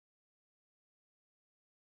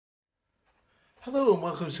Hello and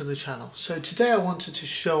welcome to the channel. So today I wanted to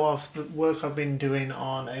show off the work I've been doing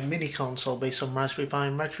on a mini console based on Raspberry Pi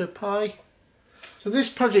and RetroPie. So this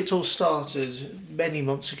project all started many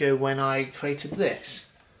months ago when I created this.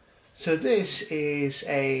 So this is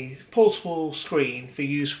a portable screen for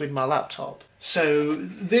use with my laptop. So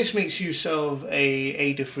this makes use of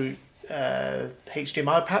a Adafruit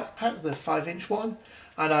HDMI pack, the 5-inch one,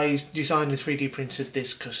 and I designed and 3D printed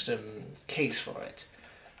this custom case for it.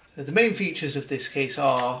 The main features of this case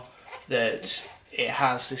are that it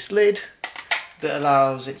has this lid that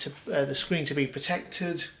allows it to the screen to be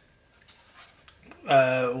protected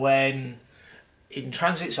when in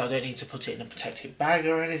transit, so I don't need to put it in a protective bag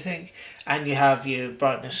or anything. And you have your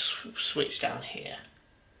brightness switch down here.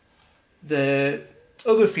 The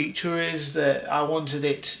other feature is that I wanted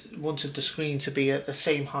the screen to be at the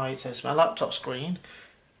same height as my laptop screen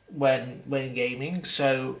when gaming.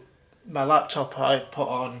 So my laptop I put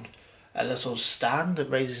on a little stand that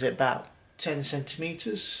raises it about 10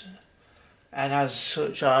 centimeters, and as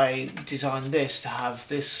such I designed this to have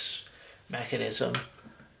this mechanism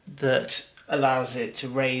that allows it to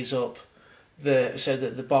raise up so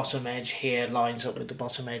that the bottom edge here lines up with the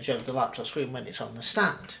bottom edge of the laptop screen when it's on the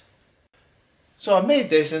stand. So I made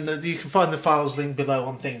this, and you can find the files linked below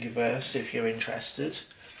on Thingiverse if you're interested.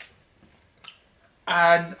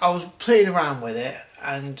 And I was playing around with it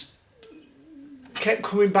and kept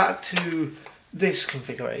coming back to this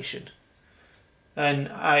configuration,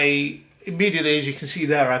 and I immediately, as you can see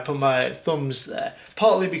there, I put my thumbs there,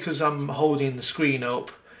 partly because I'm holding the screen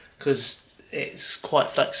up because it's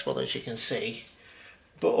quite flexible, as you can see,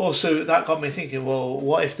 but also that got me thinking, well,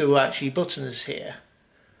 what if there were actually buttons here?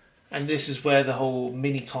 And this is where the whole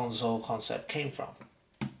mini console concept came from.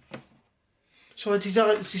 So I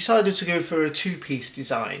decided to go for a two-piece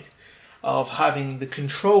design of having the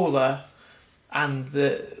controller and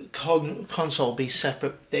the console be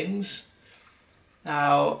separate things.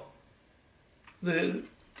 Now, the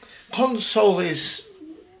console is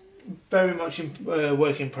very much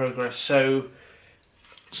work in progress, so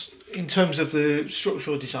in terms of the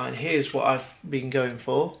structural design, here's what I've been going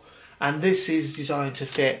for, and this is designed to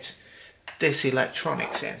fit this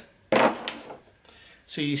electronics in.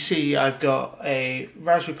 So you see I've got a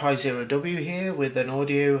Raspberry Pi Zero W here with an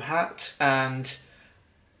audio hat, and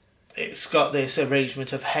it's got this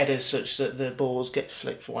arrangement of headers such that the balls get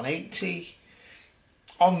flipped 180.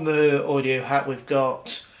 On the audio hat we've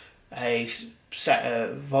got a set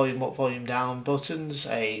of volume up, volume down buttons,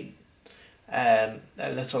 a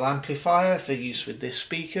little amplifier for use with this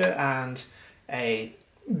speaker, and a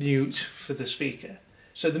mute for the speaker.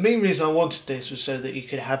 So the main reason I wanted this was so that you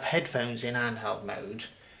could have headphones in handheld mode.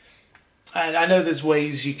 And I know there's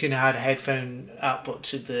ways you can add a headphone output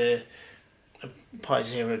to the Pi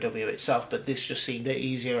Zero W itself, but this just seemed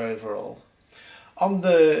easier overall. On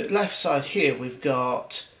the left side here we've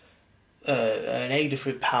got an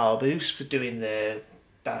Adafruit power boost for doing the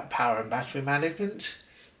power and battery management,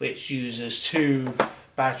 which uses two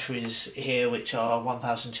batteries here which are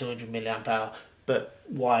 1200 mAh but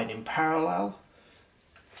wired in parallel.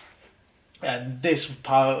 And this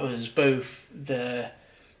powers both the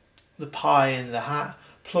Pi and the hat,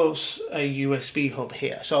 plus a USB hub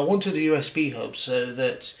here. So I wanted a USB hub so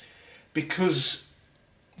that, because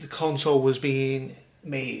the console was being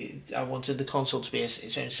made, I wanted the console to be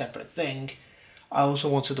its own separate thing. I also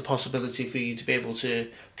wanted the possibility for you to be able to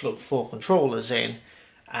plug 4 controllers in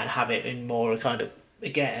and have it in more a kind of,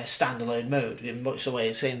 again, a standalone mode, in much the way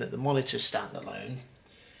of saying that the monitor's standalone.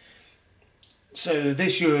 So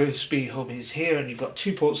this USB hub is here, and you've got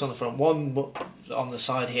 2 ports on the front, one on the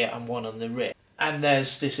side here and one on the rear. And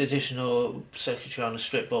there's this additional circuitry on a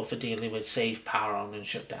strip board for dealing with save, power on and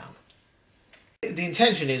shut down. The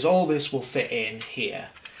intention is all this will fit in here,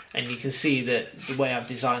 and you can see that the way I've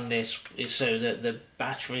designed this is so that the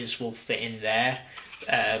batteries will fit in there,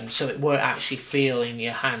 so it won't actually feel in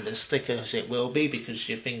your hand as thick as it will be because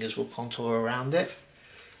your fingers will contour around it.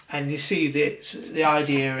 And you see that the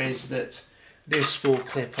idea is that this will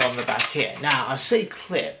clip on the back here. Now I say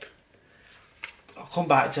clip, I'll come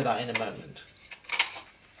back to that in a moment.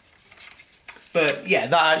 But yeah,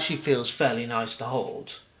 that actually feels fairly nice to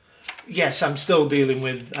hold. Yes, I'm still dealing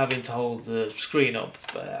with having to hold the screen up,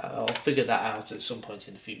 but I'll figure that out at some point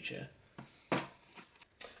in the future.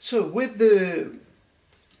 So with this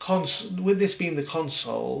being the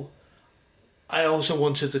console, I also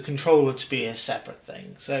wanted the controller to be a separate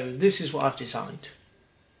thing. So this is what I've designed.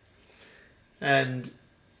 And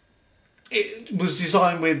it was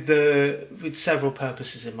designed with several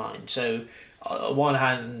purposes in mind. So on one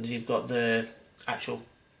hand you've got the actual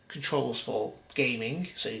controls for gaming,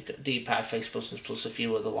 so you've got D-pad, face buttons plus a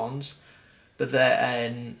few other ones. but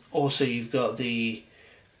then also you've got the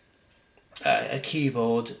a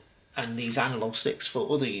keyboard and these analog sticks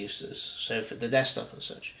for other users, so for the desktop and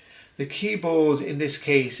such. The keyboard in this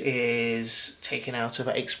case is taken out of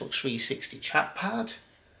an Xbox 360 chat pad,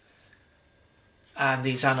 and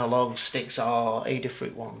these analog sticks are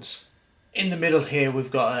Adafruit ones. In the middle here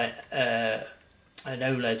we've got an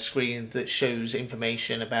OLED screen that shows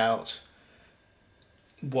information about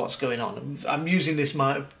what's going on. I'm using this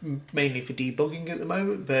mainly for debugging at the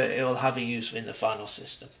moment, but it will have a use in the final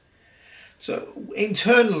system. So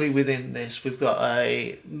internally within this, we've got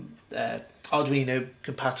a Arduino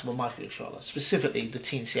compatible microcontroller, specifically the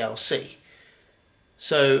TCLC.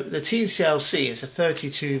 So the TCLC is a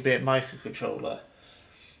 32-bit microcontroller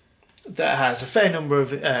that has a fair number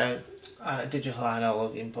of digital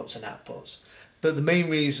analog inputs and outputs. But the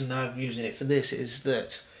main reason I'm using it for this is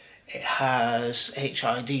that it has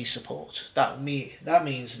HID support. That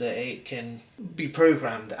means that it can be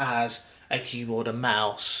programmed as a keyboard and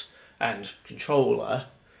mouse and controller,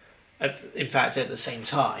 in fact at the same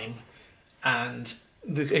time, and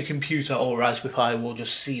a computer or Raspberry Pi will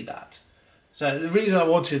just see that. So the reason I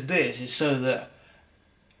wanted this is so that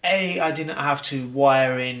I didn't have to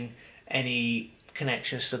wire in any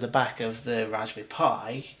connections to the back of the Raspberry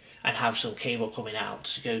Pi and have some cable coming out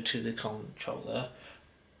to go to the controller,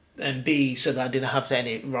 and B, so that I didn't have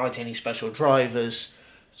to write any special drivers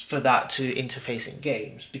for that to interface in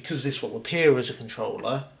games, because this will appear as a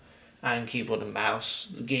controller and keyboard and mouse.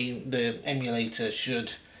 The RetroPie emulator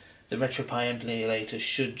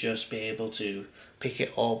should just be able to pick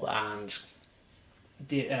it up and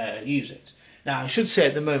use it. Now I should say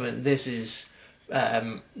at the moment this is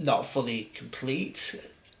not fully complete.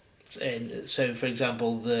 So for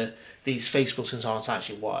example, these face buttons aren't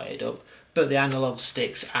actually wired up, but the analog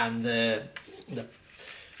sticks and the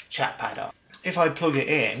chat pad are. If I plug it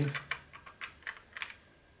in,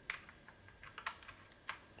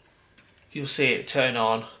 you'll see it turn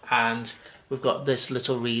on, and we've got this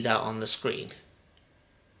little readout on the screen.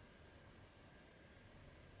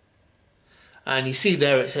 And you see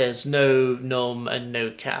there it says no num and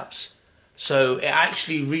no caps. So it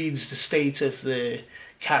actually reads the state of the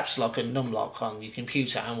caps lock and num lock on your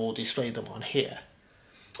computer and will display them on here.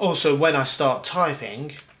 Also, when I start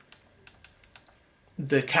typing,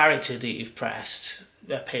 the character that you've pressed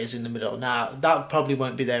appears in the middle. Now that probably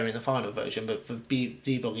won't be there in the final version, but for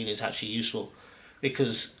debugging it's actually useful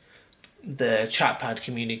because the chat pad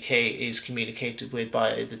is communicated with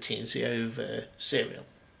by the TNC over serial.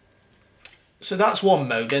 So that's one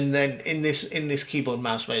mode, and then in this keyboard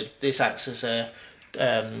mouse mode, this acts as a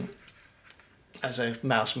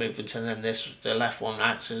mouse movement, and then the left one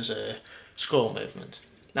acts as a scroll movement.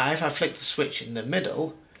 Now if I flick the switch in the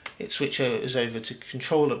middle, it switches over to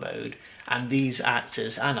controller mode, and these act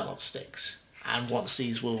as analog sticks. And once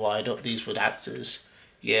these were wired up, these would act as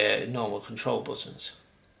your normal control buttons.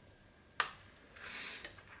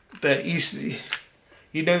 But you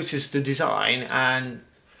notice the design, and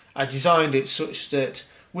I designed it such that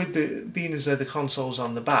with being as though the console's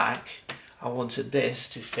on the back, I wanted this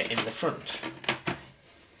to fit in the front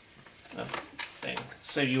thing.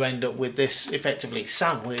 So you end up with this effectively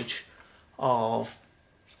sandwich of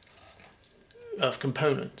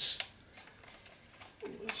components.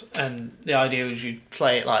 And the idea is you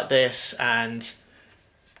play it like this, and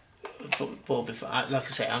like I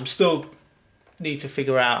say, I'm still need to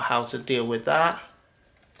figure out how to deal with that,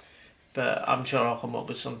 but I'm sure I'll come up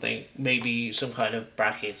with something, maybe some kind of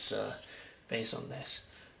brackets based on this.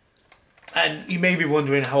 And you may be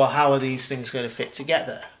wondering how are these things going to fit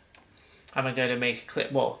together? Am I going to make a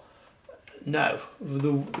clip? Well, no.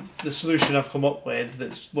 The solution I've come up with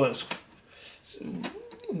that works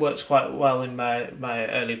quite well in my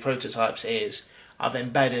early prototypes is I've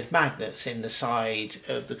embedded magnets in the side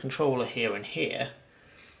of the controller here and here,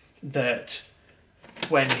 that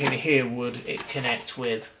when in here would it connect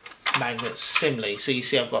with magnets similarly. So you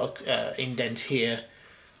see I've got an indent here.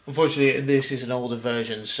 Unfortunately this is an older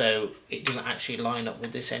version, so it doesn't actually line up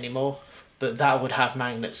with this anymore, but that would have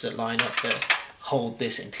magnets that line up that hold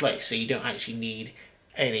this in place, so you don't actually need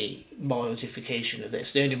any modification of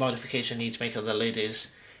this. The only modification I need to make on the lid is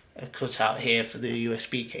a cutout here for the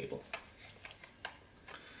USB cable,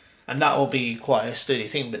 and that will be quite a sturdy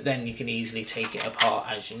thing, but then you can easily take it apart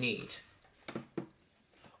as you need.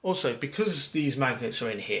 Also, because these magnets are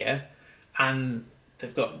in here and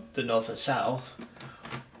they've got the north and south,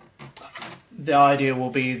 the idea will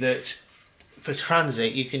be that for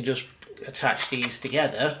transit you can just attach these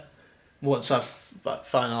together once I've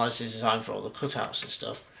finalised the design for all the cutouts and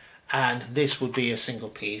stuff, and this would be a single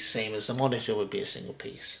piece, same as the monitor would be a single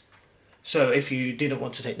piece. So if you didn't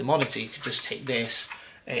want to take the monitor, you could just take this,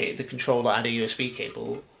 the controller and a USB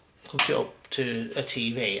cable, hook it up to a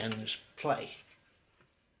TV and just play.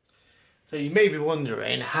 So you may be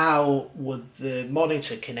wondering, how would the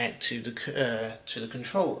monitor connect to the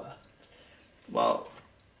controller? Well,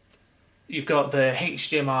 you've got the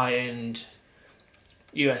HDMI and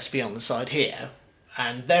USB on the side here,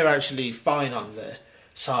 and they're actually fine on the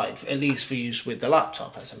side, at least for use with the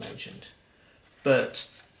laptop, as I mentioned. But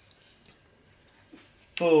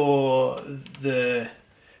for the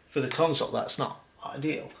console, that's not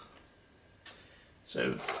ideal.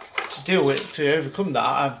 So to overcome that,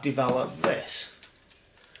 I've developed this.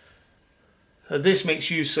 So this makes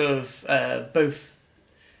use of both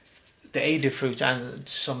the Adafruit and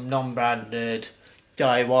some non-branded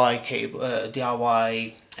DIY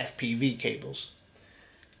FPV cables.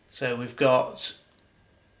 So we've got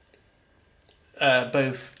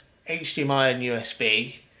both HDMI and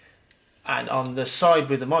USB, and on the side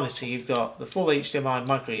with the monitor you've got the full HDMI and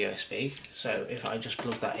micro USB. So if I just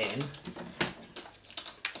plug that in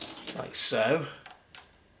like so,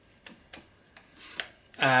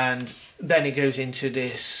 and then it goes into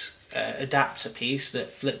this adapter piece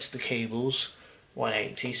that flips the cables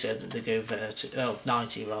 180 so that they go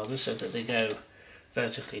 90 rather, so that they go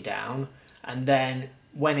vertically down, and then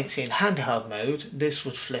when it's in handheld mode this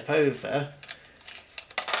would flip over,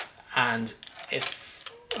 and if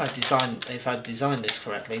I designed this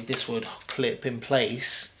correctly, this would clip in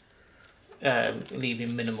place,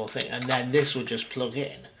 leaving minimal thing, and then this would just plug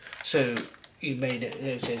in. So you made it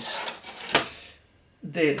notice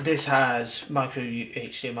this has micro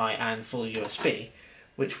HDMI and full USB,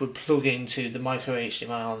 which would plug into the micro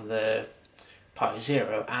HDMI on the Pi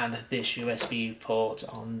Zero and this USB port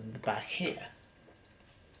on the back here.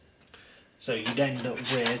 So you'd end up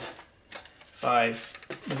with, if I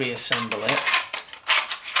reassemble it,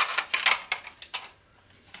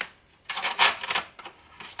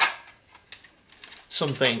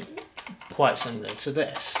 something quite similar to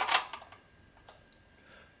this.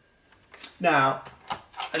 Now,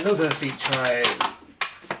 another feature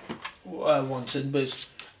I wanted was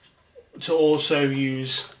to also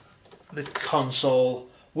use the console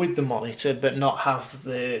with the monitor, but not have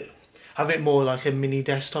it more like a mini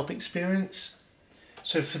desktop experience.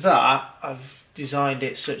 So for that, I've designed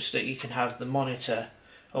it such that you can have the monitor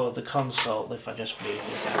or the console, if I just move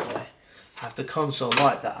this out of the way, have the console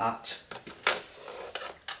like that,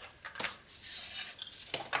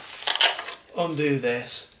 undo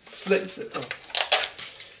this, flip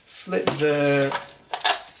the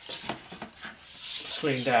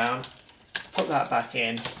screen down, put that back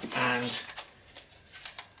in, and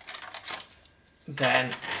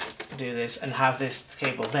then do this and have this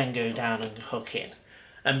cable then go down and hook in.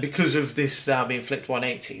 And because of this now being flipped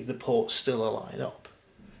 180, the ports still align up.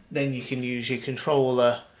 Then you can use your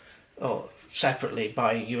controller separately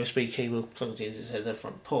by USB cable plugged into the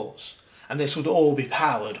front ports. And this would all be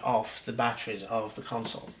powered off the batteries of the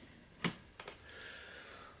console.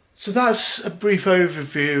 So that's a brief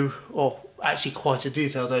overview, or actually quite a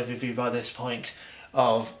detailed overview by this point,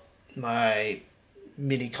 of my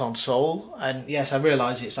mini console. And yes, I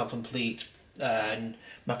realise it's not complete, and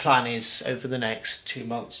my plan is over the next 2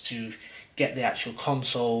 months to get the actual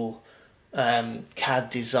console CAD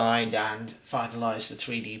designed and finalise the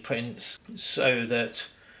 3D prints so that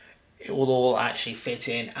it will all actually fit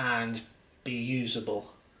in and be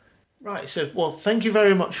usable. Right, so well, thank you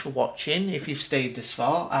very much for watching if you've stayed this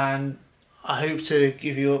far, and I hope to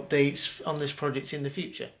give you updates on this project in the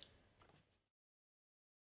future.